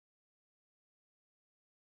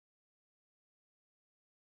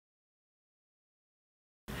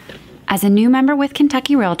As a new member with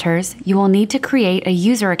Kentucky Realtors, you will need to create a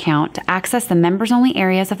user account to access the members-only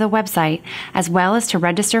areas of the website, as well as to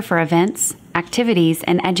register for events, activities,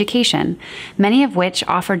 and education, many of which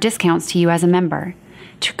offer discounts to you as a member.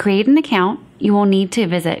 To create an account, you will need to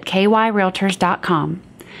visit kyrrealtors.com.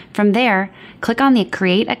 From there, click on the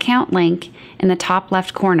Create Account link in the top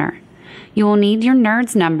left corner. You will need your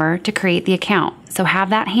NRDS number to create the account, so have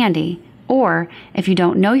that handy. Or, if you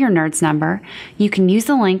don't know your NRDS number, you can use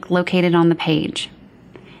the link located on the page.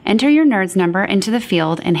 Enter your NRDS number into the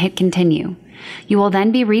field and hit Continue. You will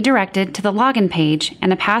then be redirected to the login page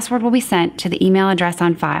and a password will be sent to the email address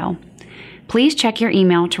on file. Please check your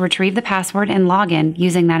email to retrieve the password and log in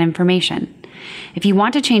using that information. If you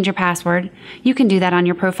want to change your password, you can do that on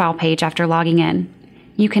your profile page after logging in.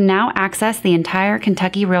 You can now access the entire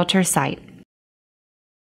Kentucky Realtors site.